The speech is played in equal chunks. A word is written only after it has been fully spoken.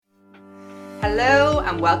Hello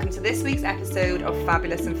and welcome to this week's episode of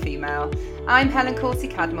Fabulous and Female. I'm Helen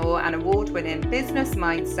Corsi-Cadmore, an award-winning business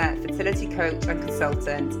mindset, fertility coach and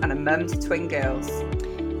consultant, and a mum to twin girls.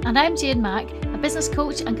 And I'm Jane Mack, a business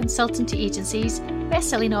coach and consultant to agencies,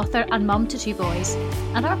 best-selling author and mum to two boys.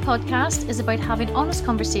 And our podcast is about having honest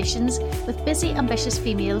conversations with busy, ambitious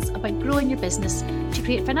females about growing your business to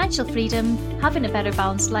create financial freedom, having a better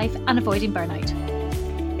balanced life and avoiding burnout.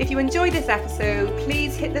 If you enjoyed this episode,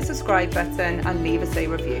 please hit the subscribe button and leave us a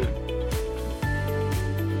review.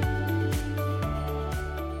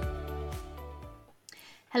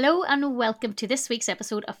 Hello and welcome to this week's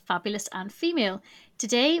episode of Fabulous and Female.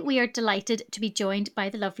 Today we are delighted to be joined by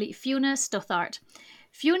the lovely Fiona Stothart.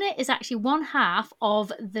 Fiona is actually one half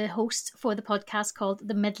of the hosts for the podcast called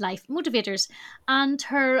The Midlife Motivators, and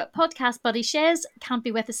her podcast buddy Shez can't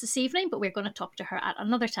be with us this evening, but we're going to talk to her at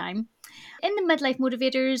another time. In The Midlife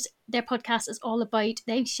Motivators, their podcast is all about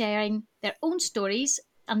them sharing their own stories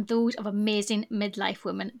and those of amazing midlife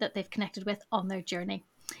women that they've connected with on their journey.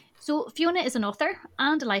 So Fiona is an author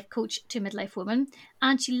and a life coach to midlife women,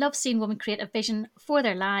 and she loves seeing women create a vision for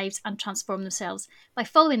their lives and transform themselves by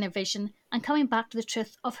following their vision and coming back to the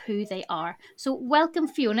truth of who they are. So welcome,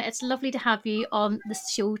 Fiona. It's lovely to have you on the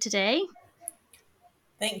show today.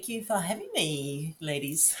 Thank you for having me,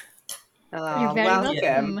 ladies. You're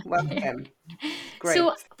very welcome. Great.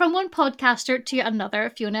 So from one podcaster to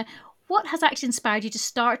another, Fiona, what has actually inspired you to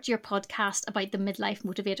start your podcast about the midlife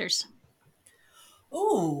motivators?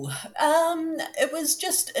 It was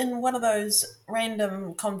just in one of those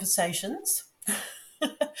random conversations.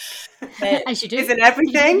 As you do. Isn't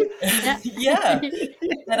everything? Yeah.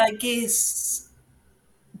 That I guess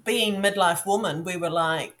being midlife woman, we were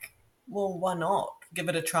like, well, why not? Give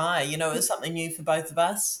it a try. You know, it was something new for both of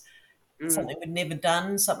us, something we'd never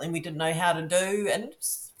done, something we didn't know how to do. And it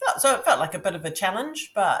felt like a bit of a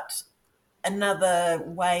challenge, but another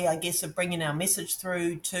way, I guess, of bringing our message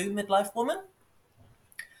through to midlife women.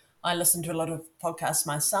 I listened to a lot of podcasts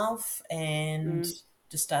myself and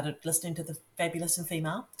just started listening to the Fabulous and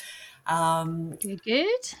Female.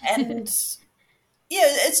 Good. And yeah,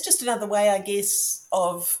 it's just another way, I guess,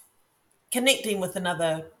 of connecting with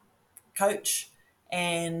another coach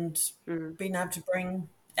and being able to bring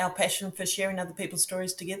our passion for sharing other people's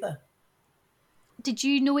stories together. Did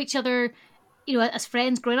you know each other, as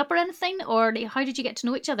friends growing up or anything? Or how did you get to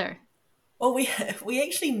know each other? Well, we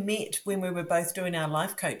actually met when we were both doing our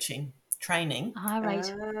life coaching training.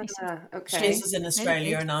 Right. Okay. Shez is in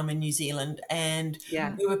Australia and I'm in New Zealand, and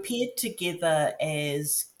we were paired together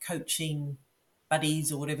as coaching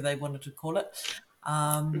buddies or whatever they wanted to call it.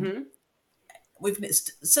 We've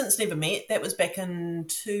since never met. That was back in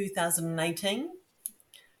 2018.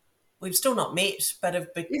 We've still not met, but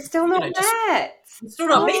have been. You're still not met? Still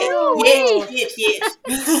not met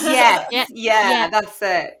yet. Yeah, that's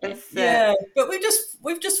it. But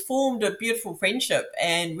we've just formed a beautiful friendship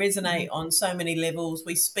and resonate on so many levels.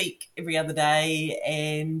 We speak every other day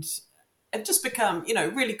and have just become,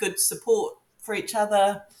 really good support for each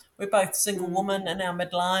other. We're both single women in our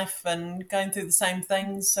midlife and going through the same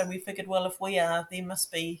things. So we figured, well, if we are, there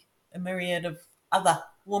must be a myriad of other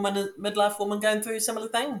midlife women going through similar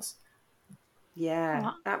things.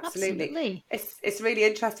 Yeah, absolutely. It's really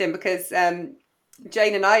interesting because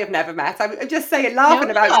Jane and I have never met. I'm just saying, laughing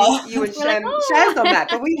about you and Shez on that,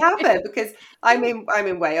 but we haven't because I'm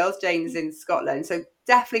in Wales. Jane's in Scotland, so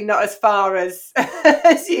definitely not as far as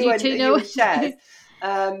you and Shez.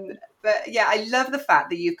 But yeah, I love the fact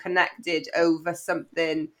that you connected over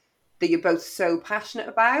something that you're both so passionate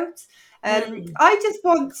about. I just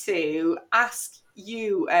want to ask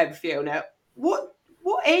you, Fiona, what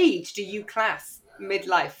age do you class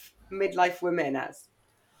midlife women as?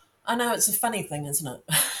 I know, it's a funny thing, isn't it?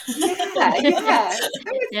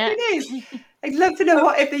 It is. I'd love to know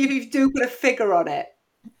if you do put a figure on it.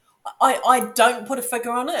 I don't put a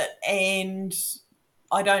figure on it, and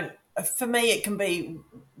I don't. For me, it can be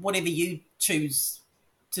whatever you choose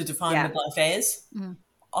to define midlife as.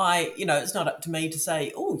 It's not up to me to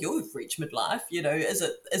say, oh, you've reached midlife. Is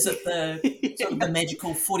it the sort of the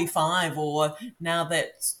magical 45, or now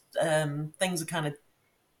that things are kind of,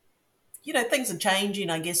 things are changing,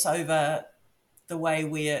 I guess, over the way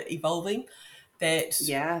we're evolving. Is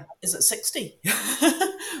it 60?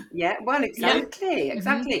 Yeah, well, exactly.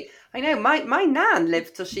 I know my nan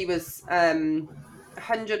lived till she was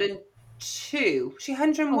 102. She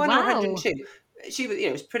 101 or 102. She was,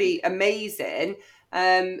 it was pretty amazing.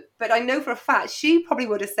 But I know for a fact she probably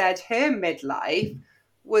would have said her midlife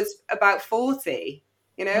was about 40,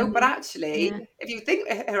 but actually, if you think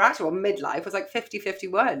her actual midlife was like 50,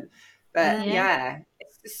 51. But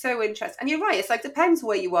so interesting. And you're right. It's like depends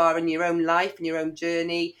where you are in your own life and your own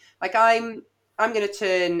journey. Like I'm going to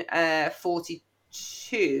turn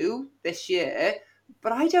 42 this year,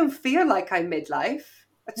 but I don't feel like I'm midlife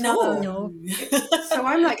at all. No. So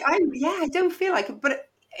I'm like, I don't feel like it. But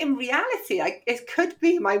in reality, it could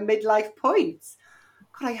be my midlife point.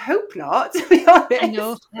 God, I hope not, to be honest. I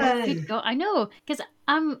know. Good God. I know. Because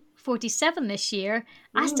I'm 47 this year.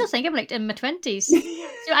 I still think I'm like in my 20s. So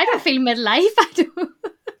I don't feel midlife. I don't.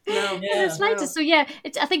 No. In the slightest. So yeah,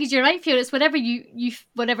 I think you're right, Fiona. It's whatever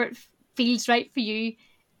whatever it feels right for you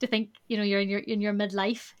to think, you're in your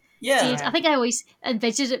midlife stage. I think I always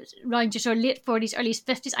envisioned it around your sort of late 40s, early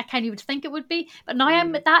 50s. I can't even think it would be. But now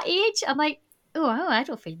I'm at that age, I'm like, oh, I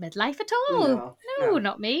don't feel midlife at all. No,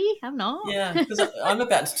 not me. I'm not. Yeah, because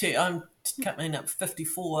I'm coming up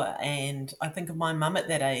 54, and I think of my mum at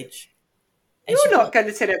that age. You're not going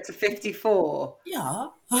to turn up to 54. Yeah.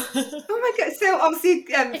 Oh my God. So obviously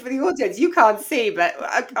for the audience, you can't see, but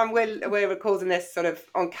we're recording this sort of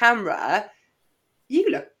on camera. You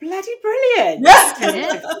look bloody brilliant.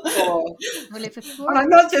 Yeah. Well, and I'm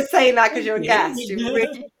not just saying that because you're a guest. You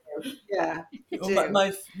really do. Yeah.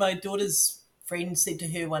 My daughter's friend said to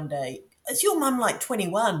her one day, "Is your mum like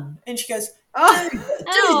 21?" And she goes, "Do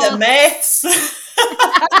the maths."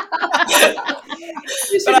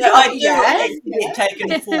 But I do actually get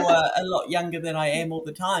taken for a lot younger than I am all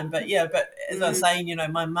the time. But as I was saying,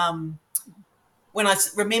 my mum, when I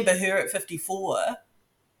remember her at 54,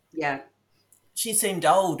 she seemed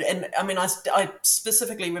old. And I mean, I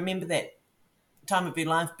specifically remember that time of her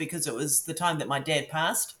life because it was the time that my dad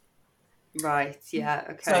passed. Right. Yeah.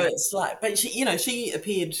 Okay. So it's like, but she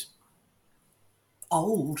appeared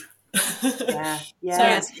old. Yeah.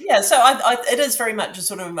 So it is very much a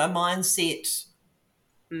sort of a mindset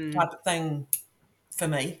type of thing for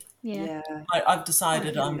me. Yeah. I've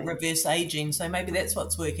decided I'm reverse aging, so maybe that's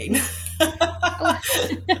what's working.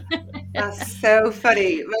 That's so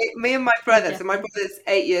funny. Me and my brother. So my brother's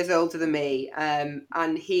 8 years older than me,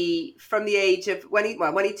 and he, from the age of when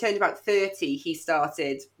he turned about 30, he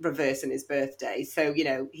started reversing his birthday. So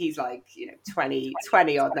he's like 20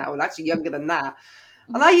 odd now, and actually younger than that.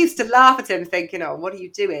 And I used to laugh at him, thinking, "Oh, what are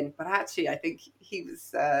you doing?" But actually, I think he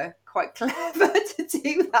was quite clever to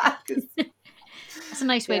do that. That's a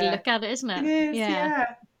nice way to look at it, isn't it? It is,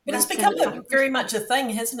 yeah. But it's become very much a thing,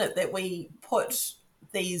 hasn't it, that we put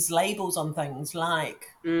these labels on things like,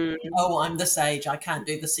 oh, I'm this age, I can't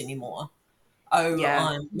do this anymore. Oh,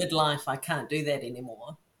 I'm midlife, I can't do that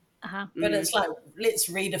anymore. But it's like, let's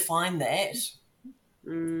redefine that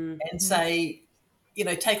and say,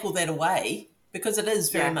 take all that away, because it is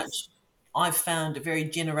very much, I've found, a very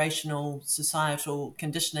generational societal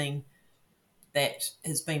conditioning that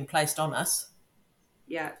has been placed on us.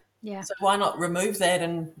 Yeah. Yeah. So why not remove that?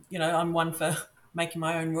 And I'm one for making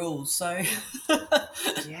my own rules. So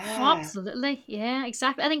absolutely, yeah,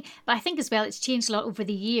 exactly. But I think as well, it's changed a lot over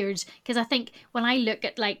the years, because I think when I look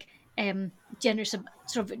at like generation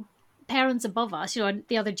sort of parents above us,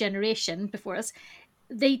 the other generation before us,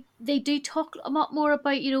 they do talk a lot more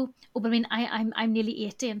about but I mean I'm nearly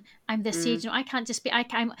 80 and I'm this age, I can't just be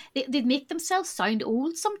they make themselves sound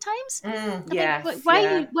old sometimes. I think,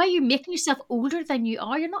 why are you making yourself older than you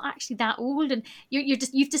are? You're not actually that old, and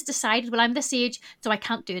you've just decided, well, I'm this age, so I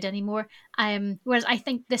can't do it anymore. Whereas I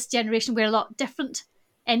think this generation, we're a lot different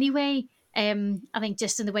anyway. I think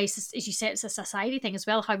just in the way, as you said, it's a society thing as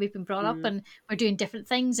well, how we've been brought up, and we're doing different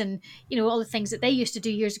things, and all the things that they used to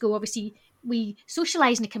do years ago, obviously we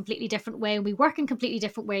socialize in a completely different way, and we work in completely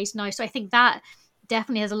different ways now. So I think that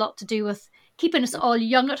definitely has a lot to do with keeping us all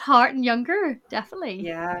young at heart and younger. Definitely.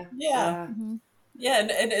 Yeah. Mm-hmm.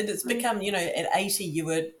 And it's become, at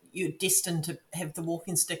 80 you're destined to have the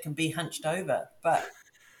walking stick and be hunched over, but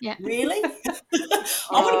really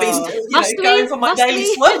I want to be going for my daily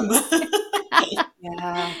swim.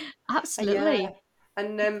 Absolutely.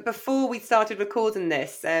 And before we started recording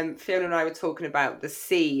this, Fiona and I were talking about the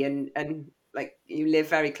sea, and like, you live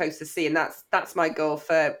very close to the sea, and that's my goal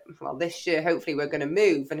for, well, this year. Hopefully we're going to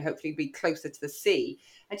move and hopefully be closer to the sea.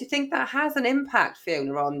 And do you think that has an impact,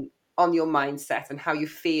 Fiona, on your mindset and how you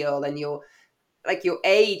feel, and your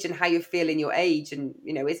age and how you feel in your age? And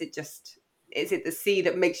is it the sea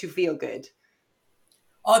that makes you feel good?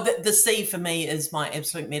 Oh, the sea for me is my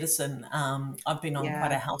absolute medicine. I've been on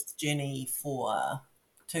quite a health journey for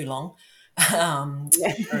too long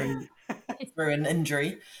through an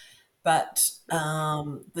injury. But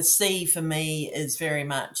the sea for me is very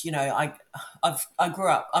much, I grew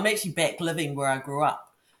up. I'm actually back living where I grew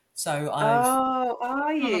up. So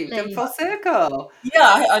are you done full circle?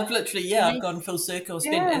 Yeah, I've literally I've gone full circle.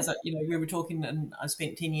 Spent, as we were talking, and I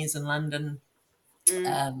spent 10 years in London.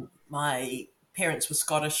 My parents were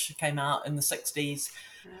Scottish, came out in the 60s.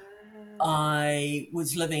 Ah. I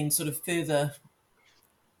was living sort of further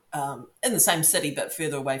in the same city, but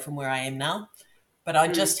further away from where I am now. But I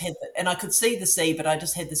just had, and I could see the sea, but I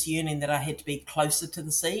just had this yearning that I had to be closer to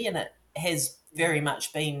the sea. And it has very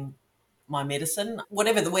much been my medicine.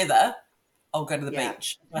 Whatever the weather, I'll go to the Yeah.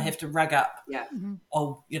 beach. I have to rug up, Yeah. in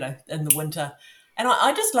the winter. And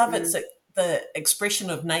I just love it. The expression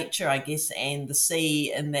of nature, I guess, and the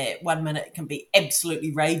sea, and that 1 minute it can be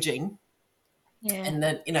absolutely raging. Yeah. And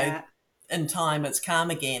then, in time it's calm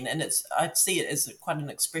again. And I see it as quite an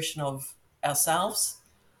expression of ourselves.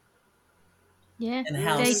 Yeah. And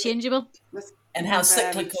Very changeable. and how Very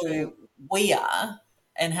cyclical true. we are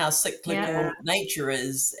and how Yeah. cyclical nature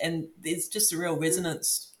is. And there's just a real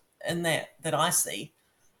resonance in that I see.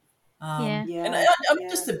 Yeah. And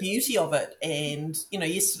just the beauty of it. And,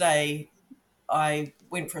 yesterday I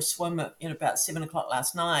went for a swim at about 7 o'clock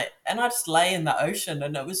last night, and I just lay in the ocean,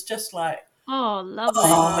 and it was just like, Oh, lovely.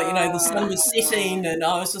 the sun was setting, and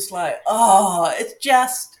I was just like,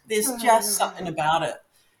 there's just something about it.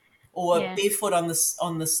 Or barefoot on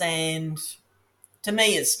the sand. To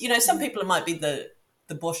me, it's, some people it might be the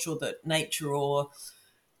bush or the nature or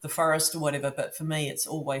the forest or whatever, but for me, it's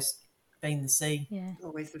always been the sea. Yeah.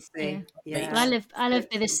 Always the sea. Well, I Yeah. live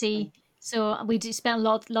by the sea, so we do spend a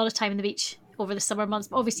lot of time on the beach over the summer months.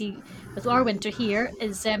 But obviously, with our winter here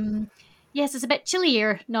is yes, it's a bit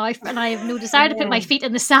chillier now, and I have no desire to put my feet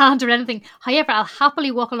in the sand or anything. However, I'll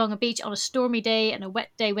happily walk along a beach on a stormy day and a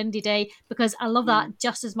wet day, windy day, because I love that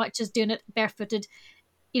just as much as doing it barefooted,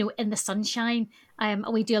 in the sunshine. And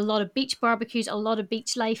we do a lot of beach barbecues, a lot of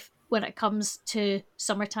beach life when it comes to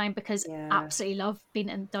summertime, because absolutely love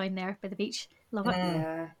being down there by the beach. Love it.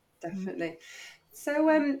 Yeah, definitely.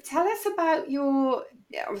 So tell us about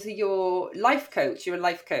obviously your life coach. You're a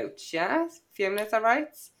life coach, yeah? Fiona, is that right?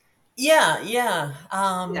 Yeah. Yeah,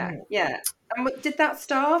 yeah. And did that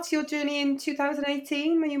start your journey in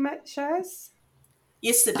 2018 when you met Shaz?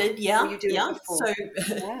 Yes, it did. Or were Yeah. you doing it Yeah. before?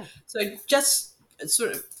 Yeah. So just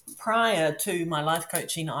sort of prior to my life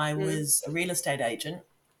coaching, I was a real estate agent.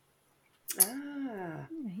 Ah.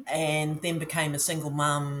 And then became a single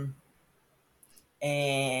mum,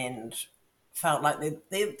 and felt like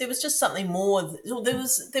there was just something more. There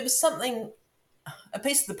was something, a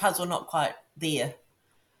piece of the puzzle not quite there,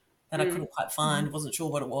 that I couldn't quite find. Wasn't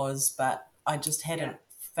sure what it was, but I just hadn't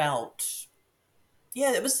felt.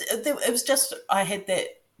 Yeah, it was just, I had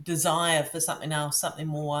that desire for something else, something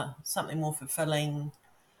more fulfilling.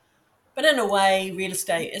 But in a way, real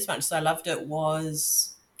estate, as much as I loved it,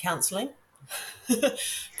 was counselling.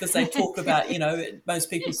 Because they talk about, most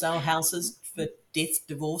people sell houses for death,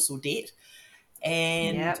 divorce, or debt.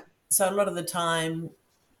 And so a lot of the time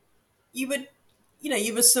you would,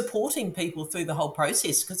 you were supporting people through the whole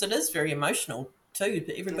process, because it is very emotional too.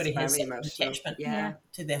 Everybody It's has very such an emotional. attachment Yeah.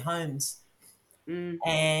 to their homes.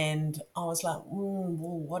 And I was like,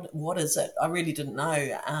 well, what is it? I really didn't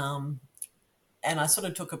know. And I sort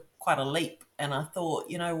of took quite a leap, and I thought,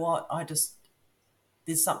 you know what,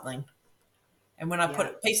 there's something. And when I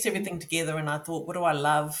pieced everything together, and I thought, what do I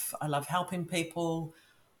love? I love helping people.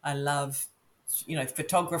 I love,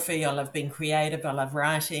 photography. I love being creative. I love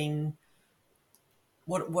writing.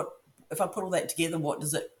 What if I put all that together, what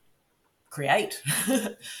does it create?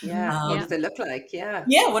 Yeah. What does it look like? Yeah.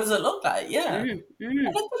 Yeah, what does it look like? Yeah. Mm.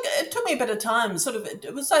 And it took me a bit of time. Sort of,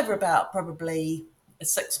 it was over about probably a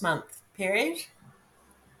 6-month period.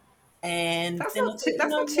 And That's then I not thought,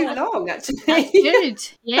 not too long, actually. That's good.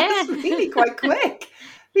 Yeah. That's really quite quick.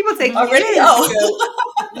 People take oh, really? years Oh.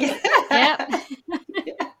 to go. Yeah.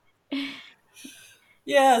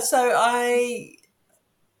 Yeah, so I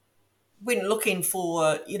went looking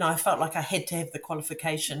for, I felt like I had to have the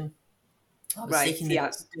qualification. I was seeking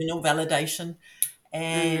external validation,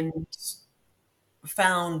 and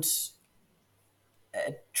found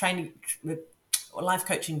a life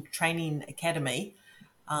coaching training academy,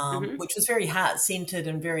 which was very heart-centered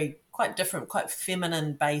and very quite different, quite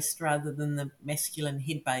feminine based rather than the masculine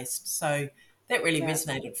head based. So that really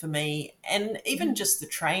resonated for me. And even just the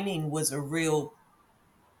training was a real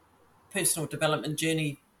personal development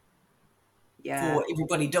journey for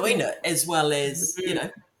everybody doing it, as well as,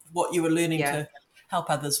 what you were learning to help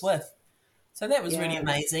others with. So that was really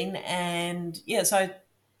amazing. And so I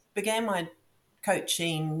began my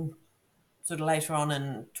coaching sort of later on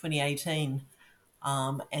in 2018.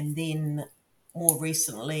 And then more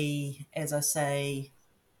recently, as I say,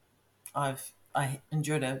 I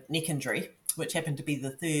endured a neck injury, which happened to be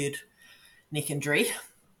the third neck injury.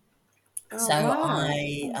 Oh, So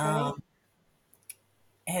wow.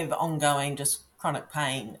 I have ongoing just chronic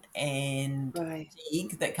pain and Right.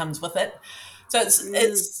 fatigue that comes with it. So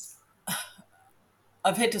it's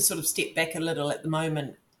I've had to sort of step back a little at the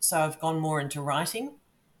moment. So I've gone more into writing.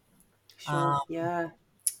 Sure. Yeah.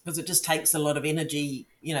 Because it just takes a lot of energy,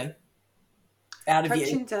 out of you.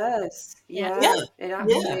 Coaching does. Yeah, Yeah, it yeah,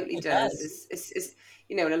 absolutely it does. does.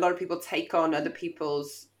 And a lot of people take on other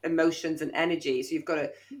people's emotions and energy. So you've got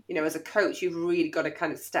to, as a coach, you've really got to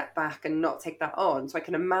kind of step back and not take that on. So I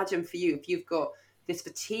can imagine for you, if you've got this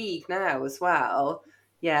fatigue now as well,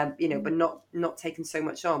 yeah, but not taking so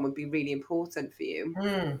much on would be really important for you.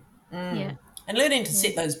 Yeah. And learning to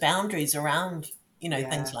set those boundaries around, things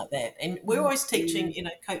Yeah. like that. And we're always teaching,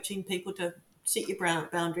 coaching people to set your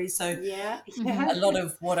boundaries. So Yeah. a lot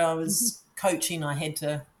of what I was coaching,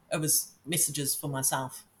 it was messages for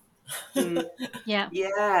myself. Mm. Yeah.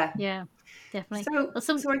 Yeah. Yeah. Definitely. So, Well,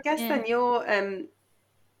 so I guess then you're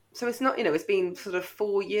so it's not, it's been sort of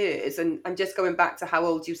 4 years, and just going back to how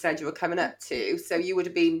old you said you were coming up to. So you would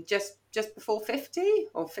have been just before 50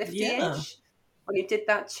 or Yeah. 50-ish when you did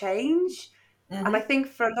that change. And I Mm-hmm. think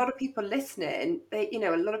for a lot of people listening,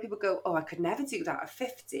 a lot of people go, "Oh, I could never do that at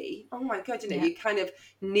 50. Oh my God, Yeah. you're kind of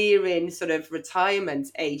nearing sort of retirement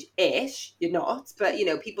age-ish. You're not, but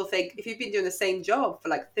people think if you've been doing the same job for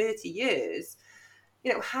like 30 years,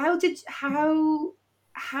 how did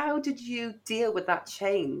you deal with that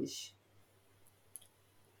change?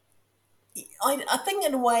 I think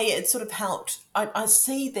in a way it sort of helped. I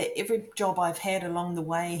see that every job I've had along the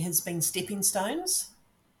way has been stepping stones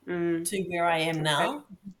to where I am Okay. now.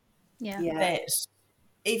 Yeah. Yeah. That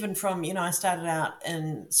even from, I started out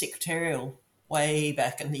in secretarial way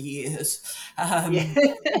back in the years, Yeah.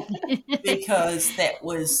 because that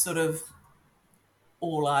was sort of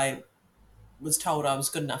all I was told I was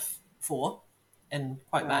good enough for, in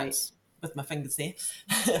quote Right. marks with my fingers there.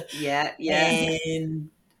 Yeah. Yeah. And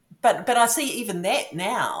but I see even that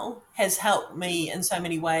now has helped me in so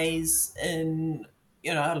many ways.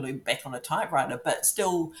 I look back on a typewriter, but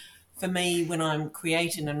still, for me, when I'm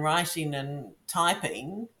creating and writing and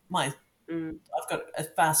typing, Mm. I've got a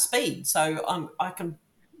fast speed, so I can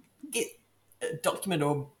get a document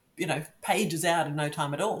or pages out in no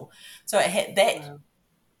time at all. So it had that. Wow.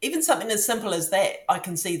 Even something as simple as that, I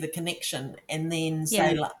can see the connection. And then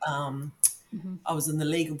say, Yeah. like, I was in the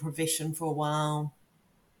legal profession for a while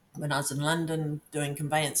when I was in London doing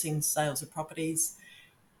conveyancing, sales of properties,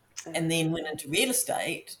 and then went into real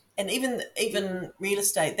estate. And even real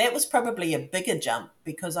estate, that was probably a bigger jump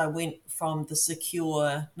because I went from the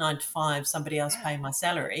secure 9 to 5, somebody else paying my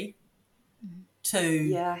salary, to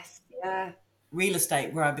Yes. Yeah. real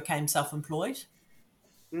estate where I became self-employed.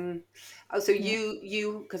 Mm. Oh, so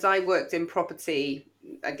Yeah. because I worked in property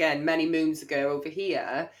again many moons ago over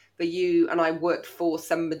here, but I worked for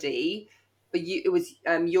somebody, but it was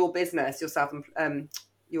your business,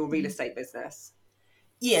 your real estate business.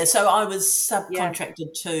 Yeah, so I was Yeah.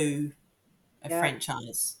 subcontracted to a Yeah.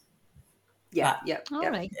 franchise, Yeah. but Yeah. All Yeah.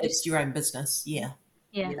 right. it's your own business. Yeah.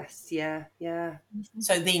 Yeah. Yes. Yeah. Yeah.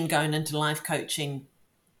 So then going into life coaching,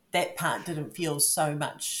 that part didn't feel so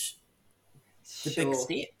much the big Sure.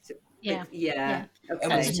 step. So, Yeah. yeah. Yeah. It That's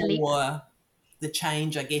was Okay. such a leap. more the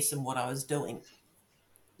change, I guess, in what I was doing.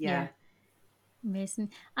 Yeah. Yeah.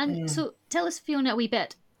 Amazing. And so tell us, Fiona, a wee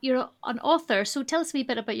bit. You're an author, so tell us a wee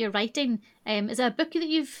bit about your writing. Is that a book that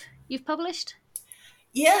you've published?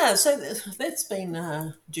 Yeah, so that's been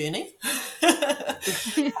a journey.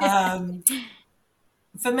 um,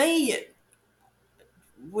 for me,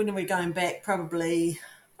 when we're going back, probably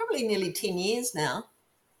nearly 10 years now,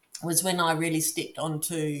 was when I really stepped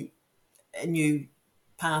onto a new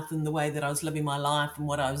path in the way that I was living my life and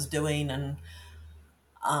what I was doing. And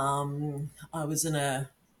I was in a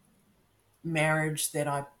marriage that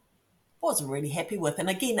I wasn't really happy with. And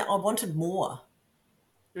again, I wanted more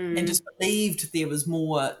and Mm. just believed there was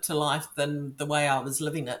more to life than the way I was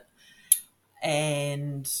living it.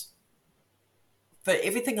 And for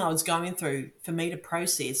everything I was going through, for me to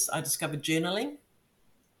process, I discovered journaling.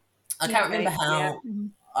 I Yeah. can't remember Okay. Yeah. how,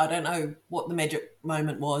 I don't know what the magic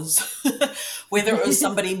moment was, whether it was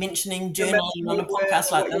somebody mentioning Remember journaling who on a you were podcast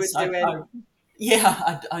or like what you were this. doing.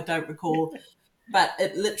 I don't recall. But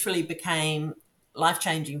it literally became life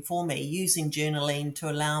changing for me, using journaling to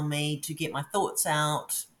allow me to get my thoughts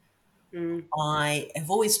out. Mm. I have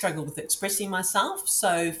always struggled with expressing myself.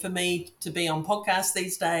 So for me to be on podcasts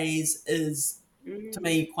these days is, to Mm.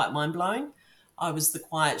 me, quite mind blowing. I was the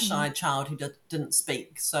quiet, shy child who didn't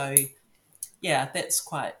speak. So yeah,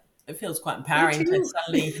 it feels quite Me empowering to too.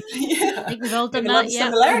 suddenly, I yeah, think we've all we have done a lot that. of Yeah.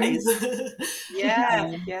 similarities. Yeah.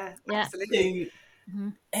 um, Yeah. Yeah. Absolutely. to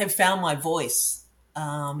have found my voice.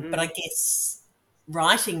 But I Mm. guess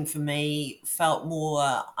writing for me felt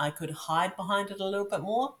more, I could hide behind it a little bit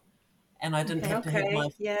more, and I didn't have to have my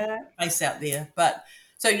face out there. But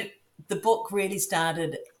so the book really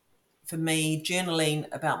started for me journaling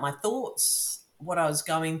about my thoughts, what I was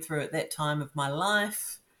going through at that time of my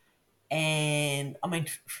life. And I mean,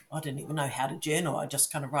 I didn't even know how to journal. I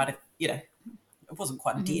just kind of write it wasn't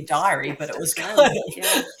quite a dear diary, but it was kind of,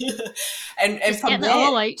 and just from getting that, it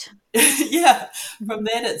all out. From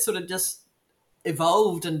that it sort of just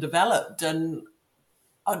evolved and developed, and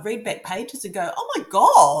I'd read back pages and go, oh my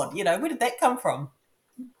God, where did that come from?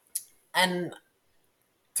 And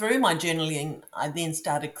through my journaling, I then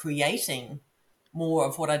started creating more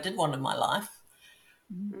of what I did want in my life,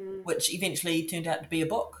 which eventually turned out to be a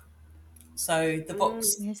book. So the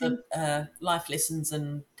book's the life lessons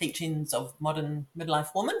and teachings of modern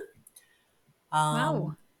midlife woman.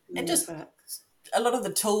 Wow. And just a lot of the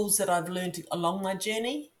tools that I've learned along my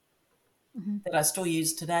journey that I still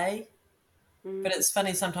use today. But it's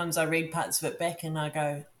funny, sometimes I read parts of it back and I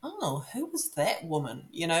go, oh, who was that woman?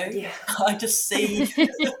 I just see.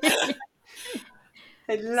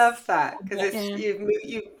 I love that, because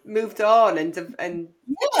you've moved on and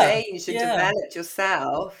changed and developed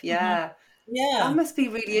yourself. Yeah. That must be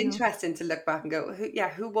really interesting to look back and go,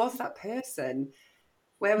 who was that person?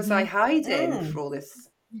 Where was I hiding for all this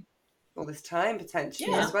time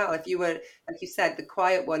potentially as well? If you were, like you said, the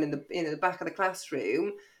quiet one in the back of the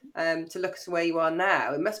classroom, to look to where you are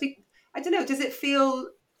now, it must be. I don't know. Does it feel?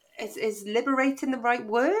 Is liberating the right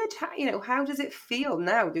word? How does it feel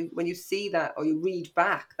now when you see that, or you read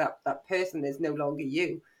back that person is no longer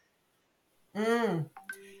you?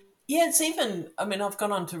 Yeah, it's even. I mean, I've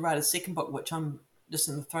gone on to write a second book, which I'm just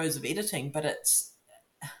in the throes of editing. But it's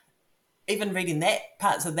even reading that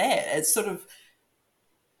parts of that. It's sort of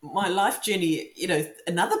my life journey,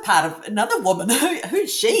 another part of another woman.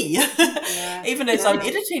 Who's she? Even as I'm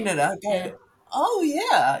editing it, I go, oh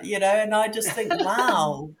yeah, and I just think,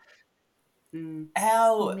 wow,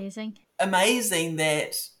 how amazing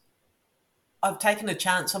that I've taken a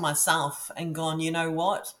chance on myself and gone, you know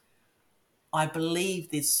what? I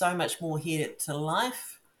believe there's so much more here to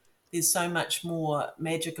life. There's so much more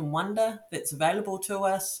magic and wonder that's available to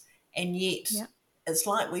us. And yet it's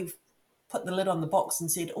like we've put the lid on the box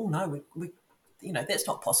and said, oh no, we that's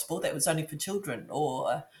not possible. That was only for children.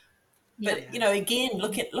 But again,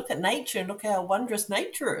 look at nature and look how wondrous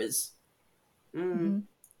nature is. So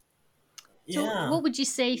what would you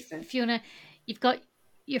say, Fiona? You've got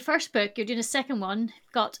your first book, you're doing a second one,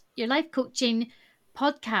 you've got your life coaching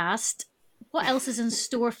podcast. What else is in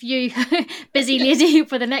store for you, busy lady,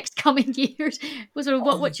 for the next coming years?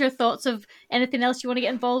 What's your thoughts of anything else you want to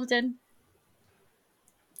get involved in?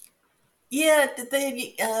 Yeah,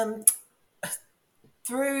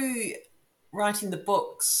 through writing the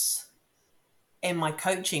books and my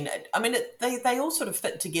coaching, I mean, they all sort of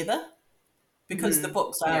fit together, because the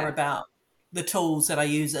books are about the tools that I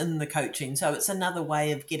use in the coaching. So it's another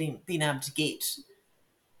way of being able to get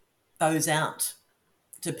those out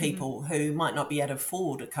to people who might not be able to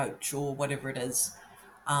afford a coach or whatever it is.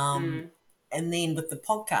 And then with the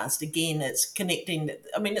podcast, again, it's connecting.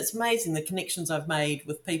 I mean, it's amazing the connections I've made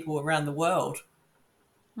with people around the world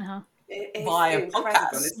It's via incredible,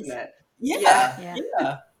 podcasts. isn't it?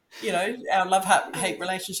 Yeah. Our love-hate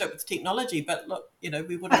relationship with technology, but look,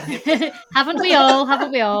 we wouldn't have it. Haven't we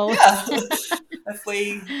all? Yeah. If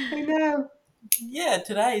we, I know. Yeah,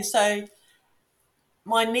 today. So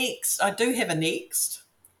I do have a next,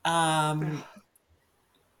 and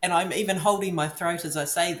I'm even holding my throat as I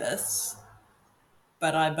say this,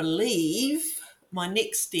 but I believe my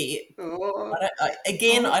next step,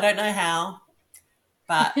 I don't know how,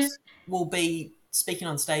 but will be speaking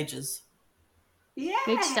on stages. Yeah.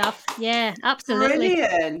 Good stuff. Yeah, absolutely.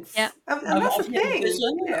 Brilliant. Yeah. And that's I've the had a thing.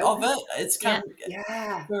 vision of it. It's come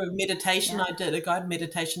Yeah. through a meditation I did, a guided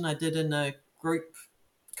meditation I did in a group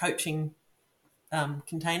coaching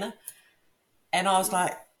container. And I was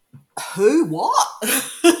like, who, what?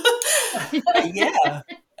 Yeah,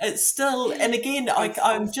 it's still, and again,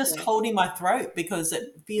 I'm just holding my throat because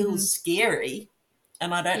it feels scary,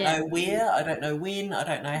 and I don't know where, I don't know when, I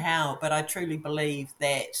don't know how, but I truly believe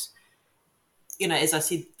that, as I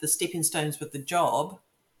said, the stepping stones with the job,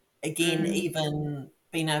 again, even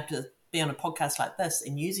being able to be on a podcast like this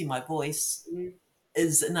and using my voice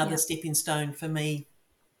is another stepping stone for me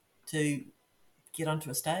to get onto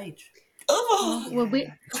a stage. Oh, well,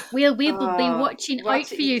 we will be watching out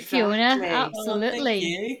for you, Fiona. Absolutely. Thank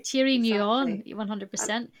you. Cheering you on,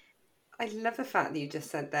 100%. I love the fact that you just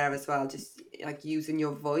said there as well, just like using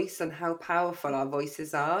your voice and how powerful our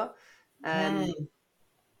voices are.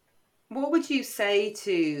 What would you say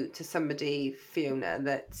to somebody, Fiona,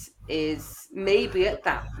 that is maybe at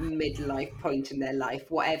that midlife point in their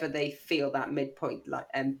life, whatever they feel that midpoint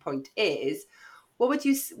point is? What would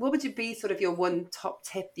you be sort of your one top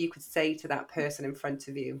tip that you could say to that person in front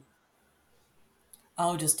of you?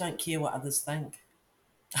 Oh, just don't care what others think.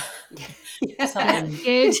 Yeah, Something.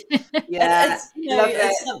 good. Yeah, It's love it.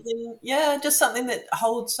 it's something. Yeah, just something that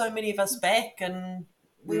holds so many of us back, and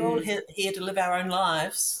we're all here to live our own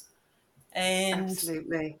lives. And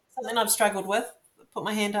Absolutely. something I've struggled with. Put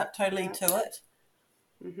my hand up totally Yeah. to it.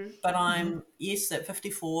 Mm-hmm. But I'm, yes, at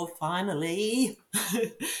 54, finally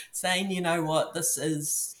saying, you know what, this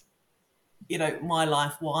is, my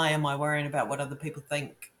life. Why am I worrying about what other people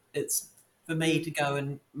think? It's for me to go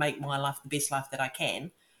and make my life the best life that I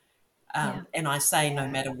can. And I say no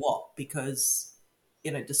matter what, because,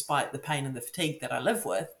 despite the pain and the fatigue that I live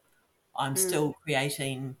with, I'm still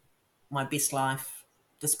creating my best life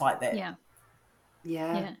despite that. Yeah.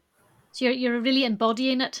 Yeah. Yeah. So you're really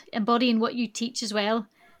embodying what you teach as well.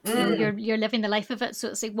 You know, you're living the life of it. So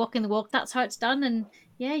it's like walking the walk. That's how it's done. And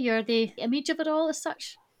yeah, you're the image of it all as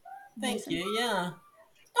such. Thank Amazing. you. Yeah.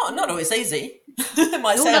 Not always easy. It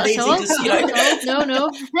might No, sound not at easy, all. just, Not at all.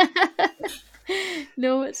 No, no.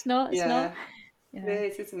 No, it's not. It's not. Yeah. Yeah.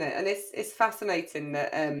 It is, isn't it? And it's fascinating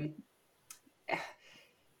that and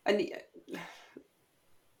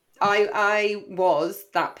I was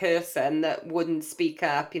that person that wouldn't speak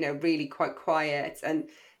up, really quite quiet, and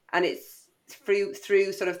it's through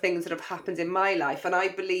sort of things that have happened in my life, and I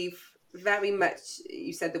believe very much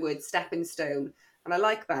you said the word stepping stone, and I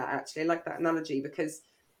like that actually. I like that analogy because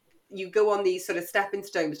you go on these sort of stepping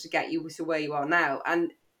stones to get you to where you are now.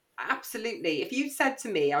 And absolutely, if you said to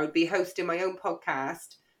me I would be hosting my own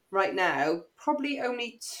podcast right now, probably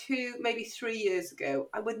only 2, maybe 3 years ago,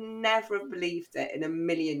 I would never have believed it in a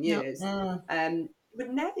million No. years. Would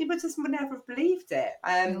never have believed it.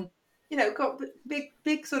 No. Got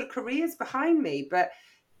big sort of careers behind me, but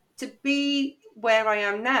to be where I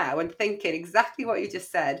am now and thinking exactly what you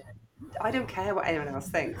just said, I don't care what anyone else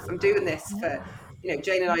thinks. I'm doing this for,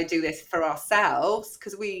 Jane and I do this for ourselves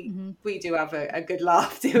because we do have a good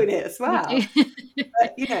laugh doing it as We well. do.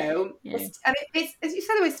 But Yeah. it's as you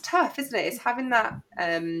said, it's tough, isn't it? It's having that.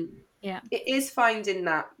 Yeah. It is finding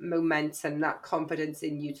that momentum, that confidence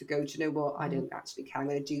in you to go, do you know what? I don't actually care. I'm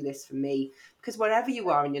going to do this for me. Because wherever you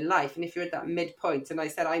are in your life, and if you're at that midpoint, and I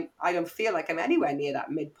said, I don't feel like I'm anywhere near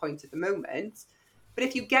that midpoint at the moment. But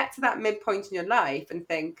if you get to that midpoint in your life and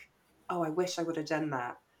think, oh, I wish I would have done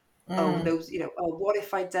that. Oh, what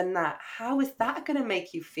if I'd done that? How is that going to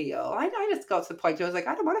make you feel? I just got to the point where I was like,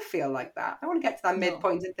 I don't want to feel like that. I want to get to that No.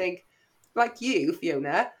 midpoint and think, like you,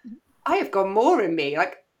 Fiona, I have got more in me.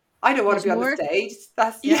 Like, I don't want to be on the stage.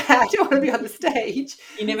 I don't want to be on the stage.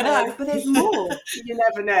 You never know. But there's more. You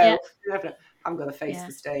never know. Yeah. You never know. I'm going to face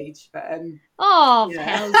the stage. But hell.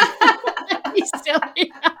 You still.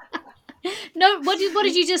 No, what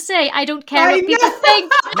did you just say? I don't care what people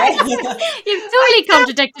think. You've totally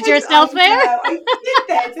contradicted yourself there. I did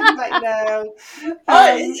that, didn't I? No.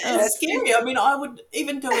 It's scary. I mean, I would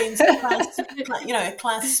even doing a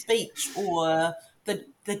class speech or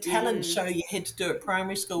the talent show you had to do at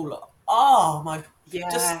primary school. Oh my!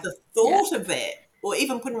 Just the thought of that, or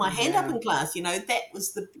even putting my hand up in class. That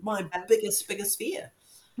was my biggest fear.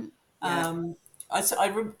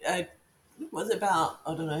 Was about,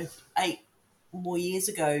 I don't know, 8 more years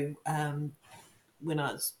ago, when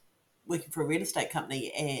I was working for a real estate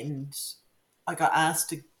company, and I got asked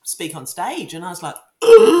to speak on stage, and I was like,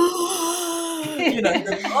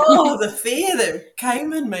 the fear that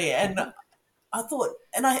came in me, and I thought,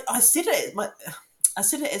 and I said it, I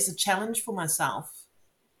said it as a challenge for myself.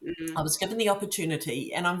 I was given the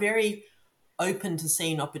opportunity, and I'm very open to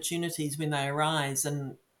seeing opportunities when they arise,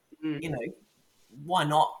 and why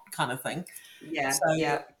not, kind of thing.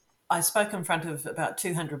 I spoke in front of about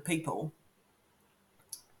 200 people,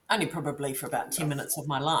 only probably for about 10 minutes of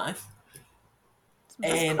my life.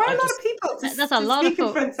 That's quite a lot of people. That's a lot of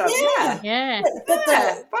folk. Yeah.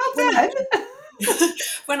 Well done.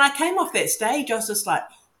 When I came off that stage, I was just like,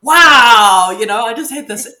 wow, I just had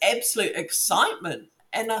this absolute excitement.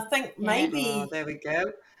 And I think maybe, there we go.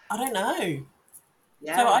 I don't know.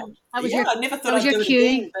 Yeah. So I never thought I'd do it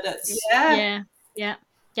again, but it's... Yeah.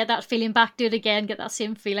 Get that feeling back, do it again, get that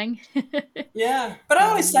same feeling. Yeah. But I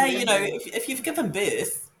always say, if you've given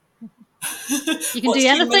birth, you can do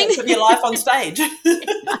anything. 10 minutes of your life on stage?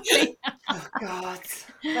 Exactly. Oh God,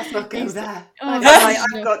 let's not go there.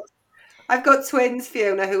 I've got twins,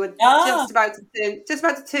 Fiona, who are just about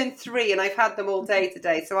to turn 3, and I've had them all day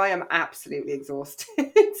today, so I am absolutely exhausted.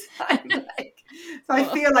 So I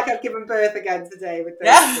feel like I've given birth again today with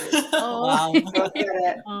those two. Wow. I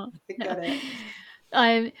get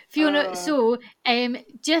it. Fiona, so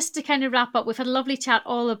just to kind of wrap up, we've had a lovely chat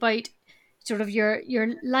all about sort of your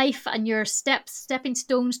life and your stepping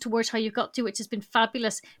stones towards how you got to, which has been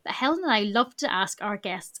fabulous. But Helen and I love to ask our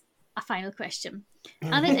guests a final question,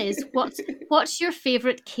 and it is, what's your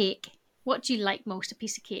favourite cake? What do you like most? A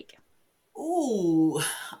piece of cake? Oh,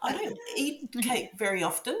 I don't eat cake very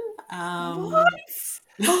often. What?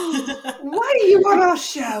 Why are you on our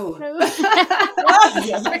show?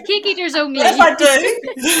 For cake eaters only. Yes, I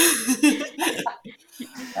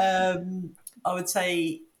do. I would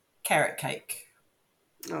say carrot cake.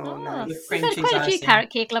 Oh, nice. We've had quite a few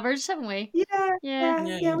carrot cake lovers, haven't we? Yeah.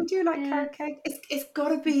 We do like carrot cake. It's got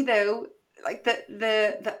to be though, like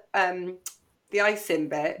the icing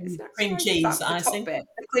bit. It's not cream cheese icing. The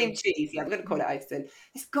cream cheese. Yeah, we're going to call it icing.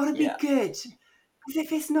 It's got to be good. Because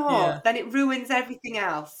if it's not, then it ruins everything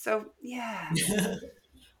else. So, yeah.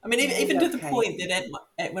 I mean, even to the point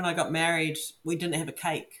that when I got married, we didn't have a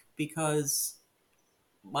cake because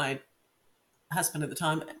my husband at the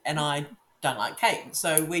time and I don't like cake.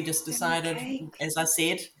 So we just decided, as I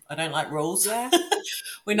said, I don't like rules. Yeah.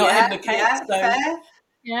 We're not having a cake.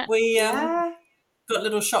 We got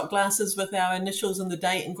little shot glasses with our initials and the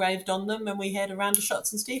date engraved on them, and we had a round of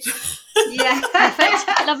shots instead. Yeah,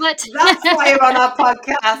 perfect. Love it. That's why you're on our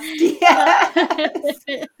podcast. Yes.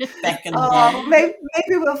 Back in the day.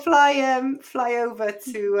 Maybe we'll fly over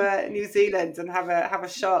to New Zealand and have a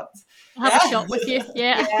shot. Have a shot with you.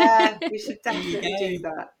 Yeah, we should definitely do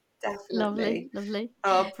that. Definitely. Lovely.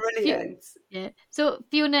 Oh, brilliant. Yeah. So,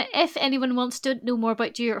 Fiona, if anyone wants to know more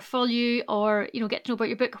about you or follow you or, get to know about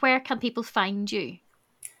your book, where can people find you?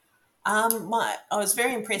 I was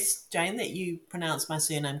very impressed, Jane, that you pronounced my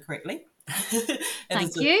surname correctly.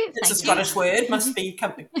 Thank you. It's a Scottish word. Must be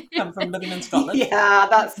come from living in Scotland. Yeah,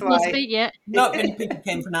 that's why. Must be, yeah. Not many people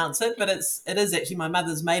can pronounce it, but it is actually my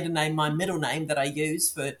mother's maiden name, my middle name that I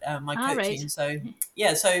use for my coaching. Right. So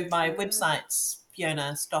so my website's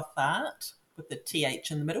Fiona Stothart with the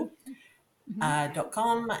TH in the middle.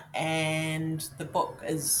 .com, and the book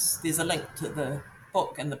there's a link to the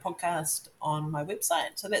book and the podcast on my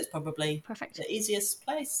website, so that's probably the easiest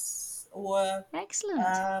place. Or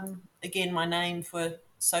excellent. Again, my name for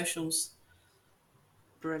socials.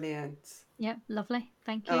 Brilliant. Yeah, lovely.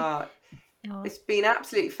 Thank you. It's been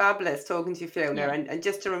absolutely fabulous talking to you, Fiona, and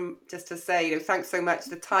just to say, thanks so much.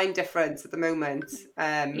 The time difference at the moment.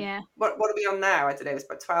 What are we on now? I don't know. It's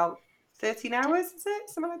about 13 hours, is it?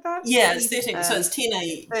 Something like that? Yeah, it's 13. So it's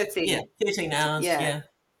 13. Yeah, 13 hours. Yeah.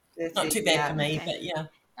 13, not too bad for me, but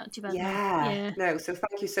not too bad. Yeah. No, so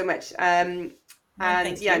thank you so much. I'm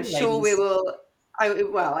sure we will.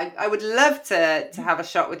 I would love to have a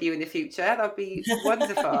shot with you in the future. That'd be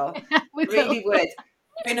wonderful. We really would.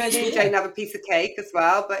 Who knows? You Jane have a piece of cake as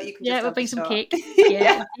well, but you can just we'll bring some shot. cake.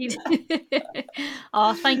 Yeah.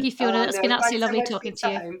 Thank you, Fiona. It's been absolutely lovely talking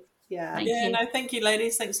to you. Thank you,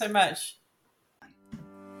 ladies. Thanks so much.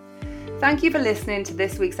 Thank you for listening to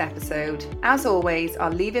this week's episode. As always,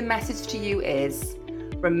 our leaving message to you is: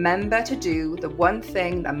 remember to do the one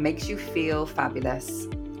thing that makes you feel fabulous.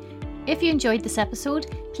 If you enjoyed this episode,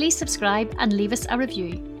 please subscribe and leave us a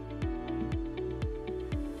review.